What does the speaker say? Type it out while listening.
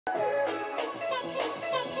Hey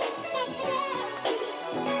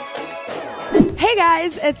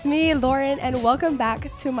guys, it's me, Lauren, and welcome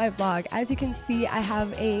back to my vlog. As you can see, I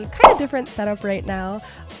have a kind of different setup right now.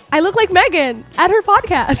 I look like Megan at her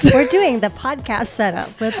podcast. We're doing the podcast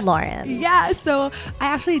setup with Lauren. Yeah, so I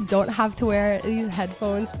actually don't have to wear these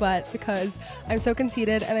headphones, but because I'm so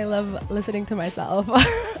conceited and I love listening to myself.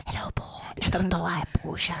 Hello po. Natutuwa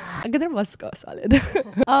po siya. Ang ganda ng boss ko, solid.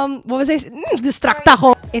 What was I saying? Distract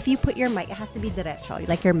ako. If you put your mic, it has to be derecho,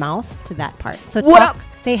 like your mouth to that part. So What talk, up?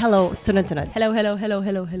 say hello, sunod-sunod. Hello, hello, hello,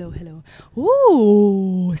 hello, hello, hello.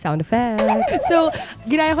 Ooh, sound effect. So,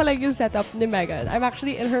 ginaya ko lang yung setup ni Megan. I'm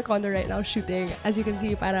actually in her condo right now shooting. As you can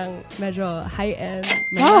see, parang medyo high-end.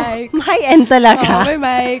 May mics. High-end talaga. May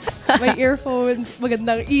mics, may earphones,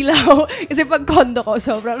 magandang ilaw. Kasi pag condo ko,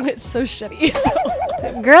 sobrang it's so shitty. So,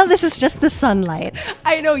 Girl, this is just the sunlight.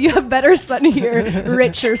 I know, you have better sun here.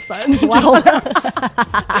 Richer sun. Wow.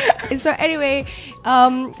 So anyway,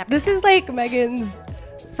 this is like Megan's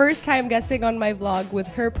first time guesting on my vlog with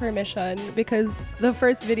her permission, because the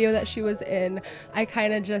first video that she was in, I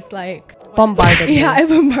kind of just like Bombarded her. Yeah, I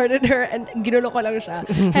bombarded her and ginulo ko lang siya.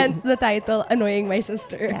 Hence the title, Annoying My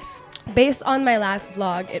Sister. Yes. Based on my last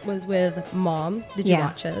vlog, it was with Mom. Did you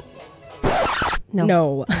watch it?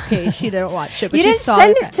 No. Okay, she didn't watch it, but You she didn't saw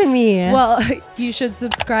send it to me. Well, you should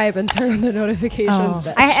subscribe and turn on the notifications.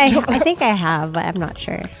 Oh. I think I have, but I'm not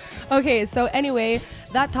sure. Okay, so anyway,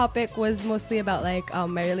 that topic was mostly about like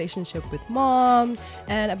my relationship with Mom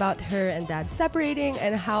and about her and Dad separating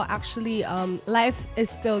and how actually life is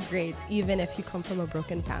still great even if you come from a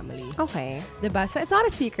broken family. Okay. Diba? So it's not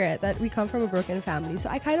a secret that we come from a broken family. So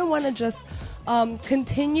I kind of want to just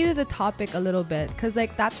continue the topic a little bit, because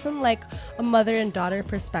like that's from like a mother and daughter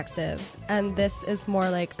perspective, and this is more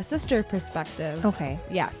like a sister perspective. Okay.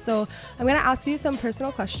 Yeah, so I'm gonna ask you some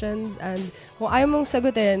personal questions, and kung ayaw mong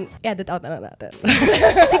sagutin, edit out na natin.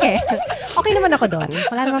 Sige. Okay naman ako doon.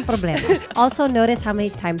 Wala naman problema. Also, notice how many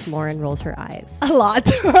times Lauren rolls her eyes. A lot.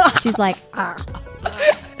 She's like,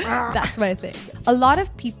 That's my thing. A lot of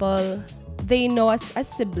people, they know us as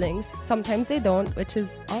siblings. Sometimes they don't, which is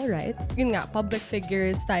alright. Yun nga, public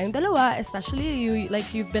figures tayong dalawa, especially you,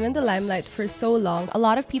 like you've been in the limelight for so long. A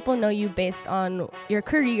lot of people know you based on your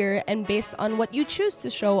career and based on what you choose to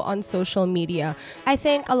show on social media. I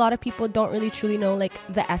think a lot of people don't really truly know like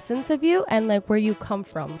the essence of you and like where you come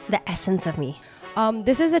from. the essence of me.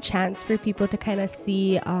 This is a chance for people to kind of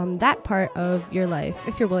see that part of your life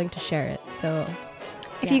if you're willing to share it. So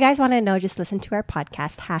If you guys want to know, just listen to our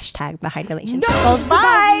podcast, #Behind Relationship No! Goals.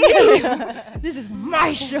 Bye! This is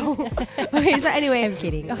my show. Okay, so anyway. I'm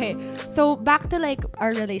kidding. Okay, so back to like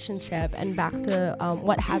our relationship and back to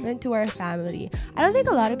what happened to our family. I don't think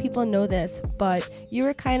a lot of people know this, but you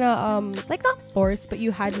were kind of like not forced, but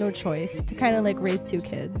you had no choice to kind of like raise two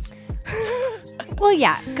kids. Well,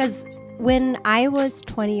 yeah, because when I was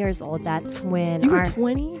 20 years old, that's when You were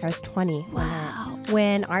 20? I was 20. Wow.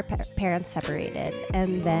 When our parents separated,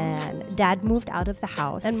 and then Dad moved out of the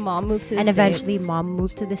house, And Mom moved to the and eventually States. Mom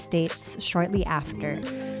moved to the States shortly after.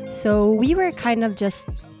 So we were kind of just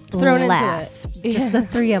Thrown into left, it. just the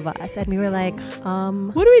three of us, and we were like,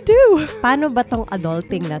 What do we do? paano ba tong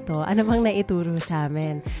adulting na to? Ano bang naituro sa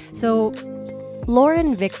amin? So,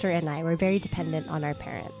 Lauren, Victor, and I were very dependent on our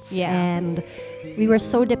parents. Yeah. And we were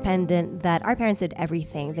so dependent that our parents did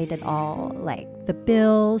everything. They did all, like, the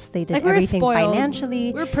bills. They did Like, we were everything spoiled.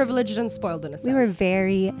 financially. We're privileged and spoiled in a sense. We were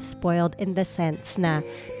very spoiled in the sense na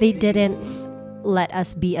they didn't let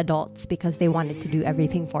us be adults because they wanted to do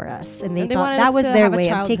everything for us. And they thought wanted that us was to their have a way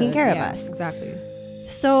of taking childhood. care of Yeah, us. Exactly.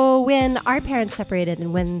 So when our parents separated and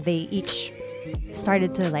when they each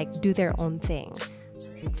started to like do their own thing,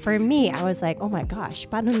 for me, I was like, oh my gosh,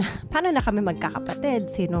 paano na kami magkakapatid?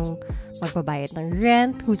 Sinong magbabayad ng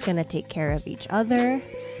rent? Who's gonna take care of each other?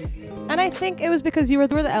 And I think it was because you were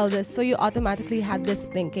the eldest, so you automatically had this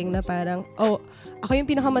thinking na parang, oh, ako yung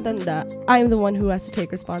pinakamatanda. I'm the one who has to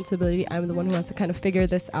take responsibility. I'm the one who has to kind of figure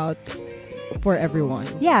this out for everyone.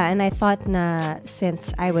 Yeah, and I thought na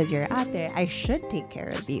since I was your ate, I should take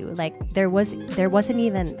care of you. Like there wasn't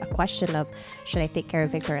even a question of should I take care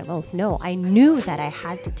of Victor alone. No, I knew that I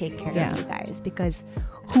had to take care of you guys because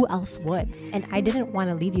who else would? And I didn't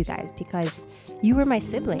want to leave you guys because you were my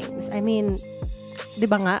siblings. I mean, di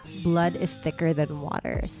ba nga, blood is thicker than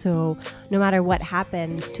water. So, no matter what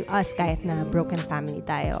happened to us, kahit na broken family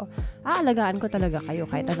tayo, aalagaan ko talaga kayo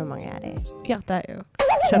kahit anong mangyari. Iyak tayo.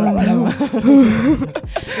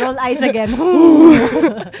 Roll eyes again.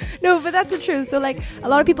 No, but that's the truth. So like a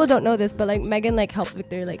lot of people don't know this, but like Megan like helped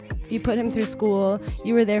Victor. Like you put him through school.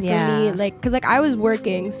 You were there for me. Like because like I was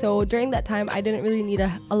working, so during that time I didn't really need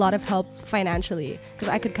a lot of help financially because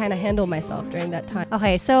I could kind of handle myself during that time.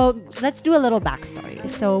 Okay, so let's do a little backstory.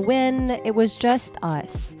 So when it was just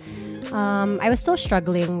us, I was still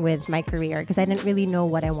struggling with my career because I didn't really know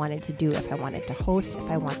what I wanted to do, if I wanted to host, if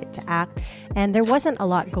I wanted to act. And there wasn't a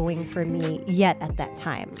lot going for me yet at that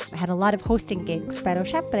time. I had a lot of hosting gigs, pero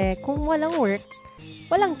syempre, kung walang work,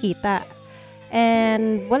 walang kita.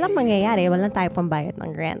 And walang mangyayari, walang tayo pambayad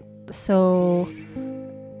ng rent. So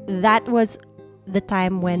that was the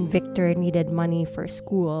time when Victor needed money for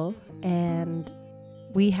school, and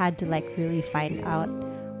we had to like really find out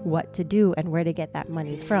what to do and where to get that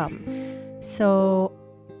money from. So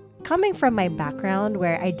coming from my background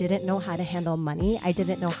where I didn't know how to handle money, I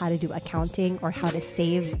didn't know how to do accounting or how to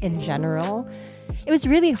save in general, it was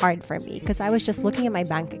really hard for me because I was just looking at my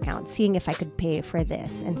bank account, seeing if I could pay for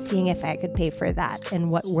this and seeing if I could pay for that and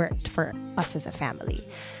what worked for us as a family.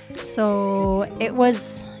 So it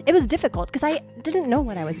was difficult because I didn't know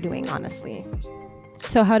what I was doing, honestly.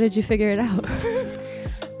 So how did you figure it out?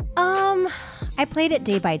 I played it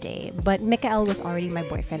day by day, but Mikael was already my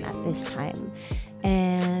boyfriend at this time.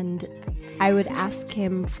 And I would ask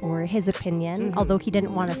him for his opinion, although he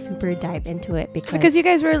didn't want to super dive into it because you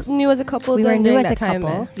guys were new as a couple. We were new as a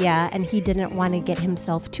couple, yeah, and he didn't want to get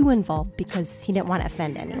himself too involved because he didn't want to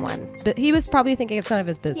offend anyone. But he was probably thinking it's none of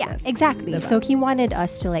his business. Yeah, exactly. So he wanted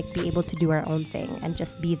us to like be able to do our own thing and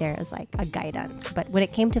just be there as like a guidance. But when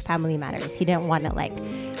it came to family matters, he didn't want to like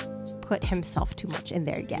put himself too much in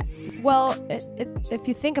there yet. Well, if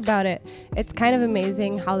you think about it, it's kind of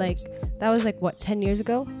amazing how like that was like what 10 years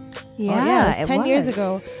ago. Yeah, it was 10 years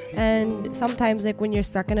ago. And sometimes like when you're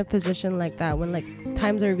stuck in a position like that, when like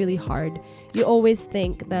times are really hard, you always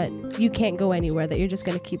think that you can't go anywhere, that you're just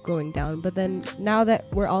gonna keep going down. But then now that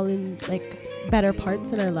we're all in like better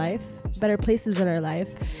parts in our life, better places in our life,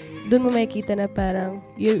 dun mo makikita na parang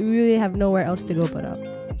you really have nowhere else to go but up.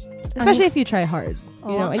 Especially if you try hard,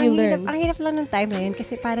 you know, and you learn. Ang hirap lang ng time na yun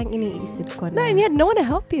kasi parang iniisip ko na. No, and you had no one to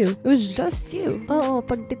help you. It was just you. Oo,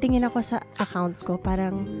 pag titingin ako sa account ko,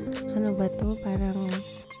 parang, ano ba to? Parang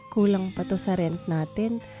kulang pa to sa rent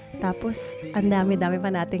natin. Tapos, ang dami-dami pa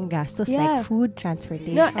nating gastos, like food,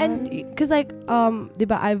 transportation. No, and because like,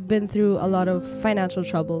 diba, I've been through a lot of financial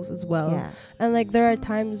troubles as well. Yeah. And like, there are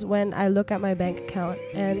times when I look at my bank account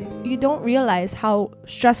and you don't realize how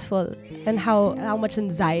stressful and how much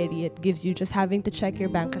anxiety it gives you just having to check your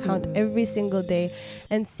bank account every single day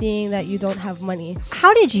and seeing that you don't have money.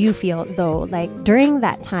 How did you feel though? Like during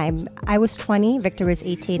that time, I was 20, Victor was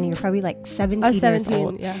 18, and you're probably like 17 years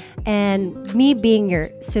old. Yeah. And me being your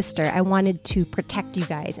sister, I wanted to protect you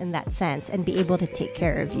guys in that sense and be able to take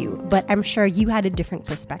care of you. But I'm sure you had a different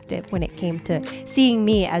perspective when it came to seeing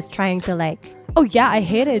me as trying to like... Oh yeah, I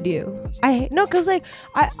hated you. No, because like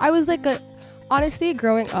I was like honestly,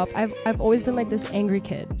 growing up, I've always been like this angry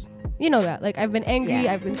kid. You know that. Like, I've been angry,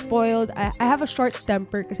 I've been spoiled. I have a short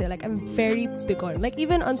temper because like I'm very big on. Like,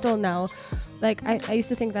 even until now, like I used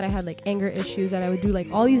to think that I had like anger issues, and I would do like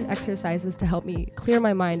all these exercises to help me clear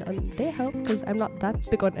my mind. And they help because I'm not that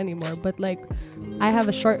big on anymore. But like, I have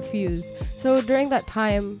a short fuse. So during that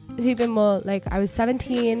time, like I was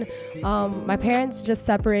 17. My parents just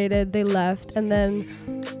separated. They left, and then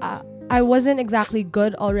I wasn't exactly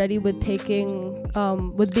good already with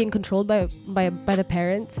with being controlled by the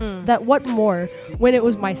parents. That what more when it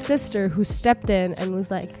was my sister who stepped in and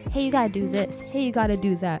was like, hey, you gotta do this, hey, you gotta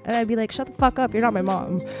do that, and I'd be like, shut the fuck up, you're not my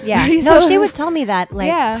mom. Yeah. No, she would tell me that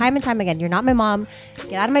like time and time again, you're not my mom,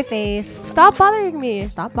 get out of my face, stop bothering me.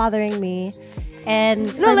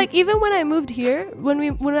 And no, like even when I moved here,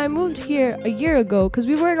 when I moved here a year ago, because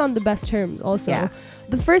we weren't on the best terms also,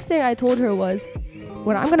 the first thing I told her was,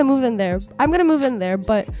 when I'm gonna move in there,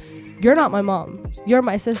 but you're not my mom, you're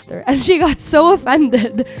my sister. And she got so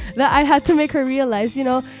offended that I had to make her realize, you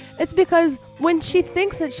know, it's because when she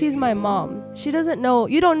thinks that she's my mom, you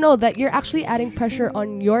don't know that you're actually adding pressure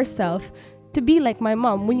on yourself to be like my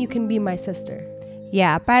mom when you can be my sister.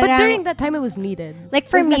 Yeah, but during that time it was needed. Like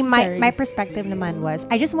for me, my perspective naman was,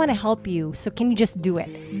 I just want to help you, so can you just do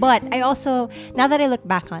it? But I also, now that I look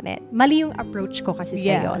back on it, mali yung approach ko kasi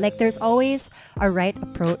sa'yo. Like there's always a right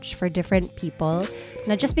approach for different people.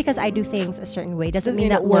 Now, just because I do things a certain way doesn't mean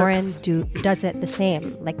that Lauren does it the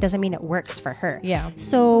same. Like, doesn't mean it works for her. Yeah.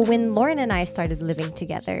 So when Lauren and I started living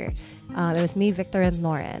together, it was me, Victor, and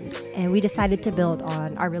Lauren, and we decided to build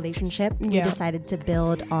on our relationship. We decided to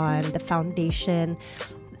build on the foundation,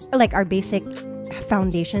 like our basic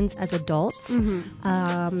foundations as adults.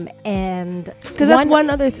 And because that's one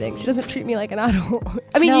other thing, she doesn't treat me like an adult.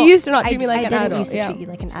 I mean, you used to not treat me like an adult. I didn't used to treat you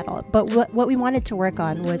like an adult. But what we wanted to work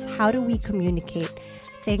on was how do we communicate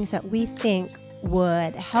things that we think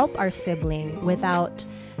would help our sibling without,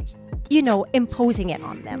 imposing it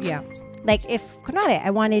on them. Yeah. Like if, kunwari,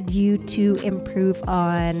 I wanted you to improve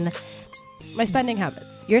on my spending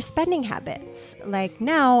habits. Your spending habits. Like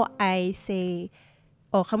now, I say,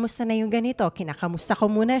 oh, kamusta na yung ganito? Kinakamusta ko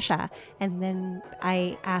muna siya. And then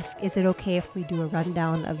I ask, is it okay if we do a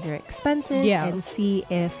rundown of your expenses and see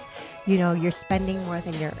if, you're spending more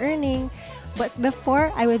than you're earning? But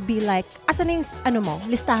before, I would be like, asan na yung mo?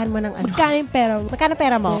 Listahan mo ng ano? Magkano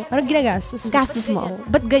pera mo? Anong ginagastos? Gastos mo.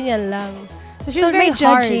 But ganyan lang. So she was very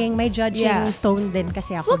hard. May judging tone din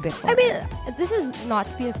kasi ako before. I mean, this is not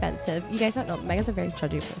to be offensive. You guys don't know, Megan's a very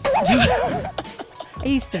judgy person. I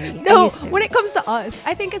used to be. No, when it comes to us,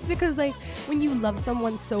 I think it's because like when you love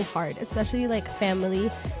someone so hard, especially like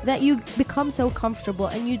family, that you become so comfortable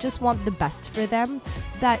and you just want the best for them,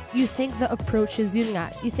 that you think the approach is yun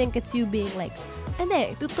nga. You think it's you being like,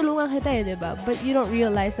 hindi, tutulungan kita diba? But you don't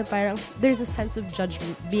realize that parang there's a sense of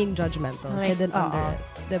being judgmental hidden under it,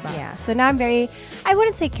 diba? Yeah. So now I'm I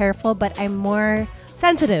wouldn't say careful, but I'm more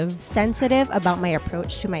sensitive about my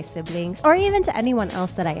approach to my siblings or even to anyone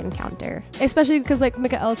else that I encounter. Especially because like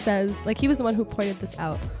Mikael says, like he was the one who pointed this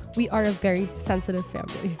out. We are a very sensitive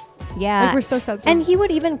family. Yeah. Like we're so sensitive. And he would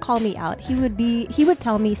even call me out. He would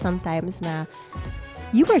tell me sometimes na,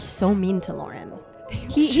 you were so mean to Lauren.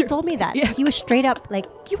 He told me that. Yeah. He was straight up like,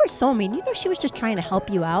 you were so mean. She was just trying to help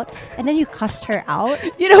you out. And then you cussed her out.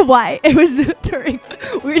 You know why? It was during,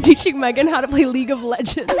 we were teaching Megan how to play League of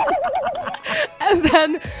Legends. And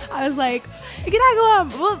then I was like,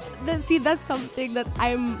 ginagawa. Well, that's something that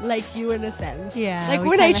I'm like you in a sense. Yeah. Like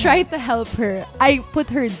when I tried to help her, I put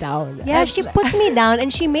her down. Yeah, she puts me down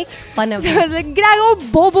and she makes fun of me. So I was like,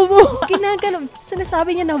 ginagawa, bobo mo.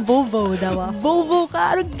 Sinasabi niya na bobo daw. Bobo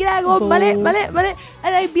ka. Ano ginagawa? Mali.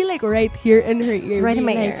 And I'd be like right here in her ear. Right in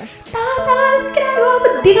my ear. Tama, ginagawa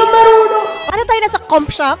mo. Di ka marunong. Ano tayo nasa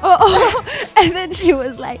comp shop? And then she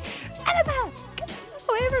was like, ano ba?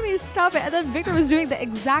 Wait for me, stop it. And then Victor was doing the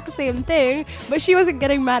exact same thing, but she wasn't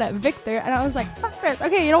getting mad at Victor. And I was like, fuck this.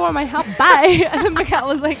 Okay, you don't want my help? Bye. And then Mikael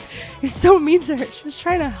was like, you're so mean to her. She was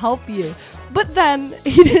trying to help you. But then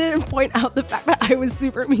he didn't point out the fact that I was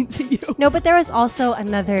super mean to you. No, but there was also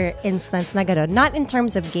another instance, not in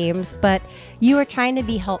terms of games, but you were trying to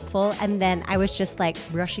be helpful and then I was just like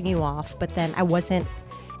brushing you off, but then I wasn't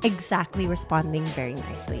exactly responding very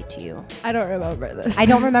nicely to you. I don't remember this. I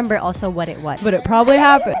don't remember also what it was. But it probably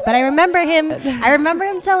happened. But I remember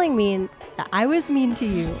him telling me that I was mean to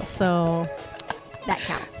you. So that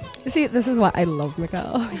counts. See, this is why I love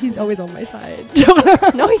Mikael. He's always on my side.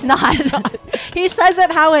 No, he's not. He says it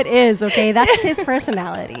how it is, okay? That's his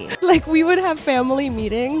personality. Like, we would have family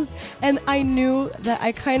meetings, and I knew that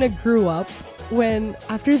I kind of grew up when,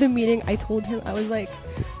 after the meeting, I told him, I was like,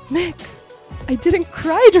 Mick, I didn't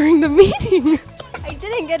cry during the meeting. I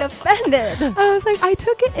didn't get offended. I was like, I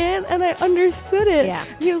took it in and I understood it. Yeah.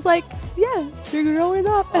 And he was like, yeah, you're growing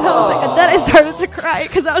up. And I was like, and then I started to cry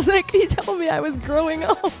because I was like, he told me I was growing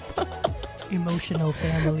up. Emotional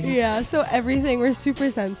family. Yeah, so everything, we're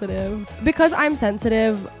super sensitive. Because I'm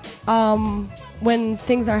sensitive, when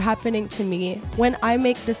things are happening to me, when I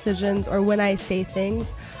make decisions or when I say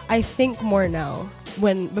things, I think more now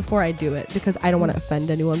before I do it, because I don't want to offend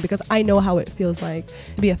anyone, because I know how it feels like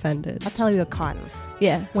to be offended. I'll tell you a con.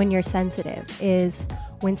 Yeah. When you're sensitive is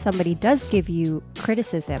when somebody does give you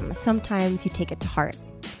criticism, sometimes you take it to heart.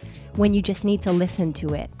 When you just need to listen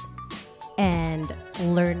to it and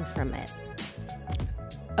learn from it.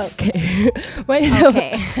 Okay.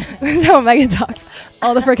 Okay. So Megan talks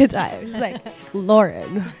all the freaking time. She's like,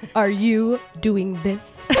 Lauren, are you doing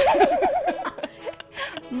this?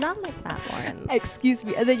 Not like that, Lauren. Excuse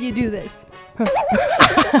me. And then you do this.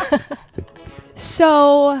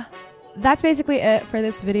 So that's basically it for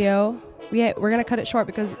this video. We're gonna cut it short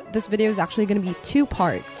because this video is actually gonna be 2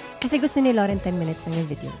 parts. Kasi gusto ni Lauren 10 minutes lang yung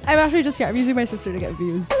video. I'm actually just here. I'm using my sister to get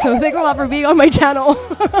views. So thanks a lot for being on my channel.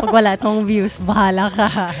 Pag wala tong views, bahala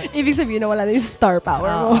ka. Ibig sabihin na wala na yung star power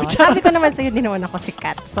mo. Sabi ko naman sa'yo, di naman ako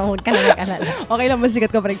sikat. So huwag ka na mag-alala. Okay lang, mas sikat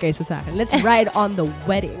ka pa rin kaysa sa akin. Let's ride on the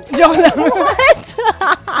wedding. Joke lang. What?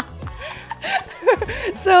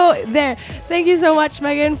 So there. Thank you so much,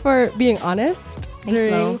 Megan, for being honest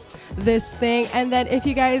during this thing. And then if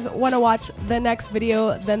you guys want to watch the next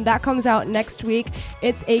video, then that comes out next week.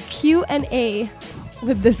 It's a Q&A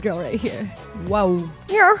with this girl right here. Wow.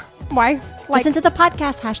 Yeah. Why? Listen to the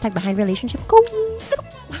podcast. #BehindRelationship. Go.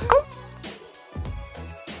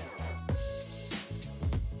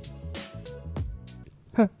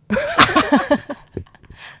 Huh?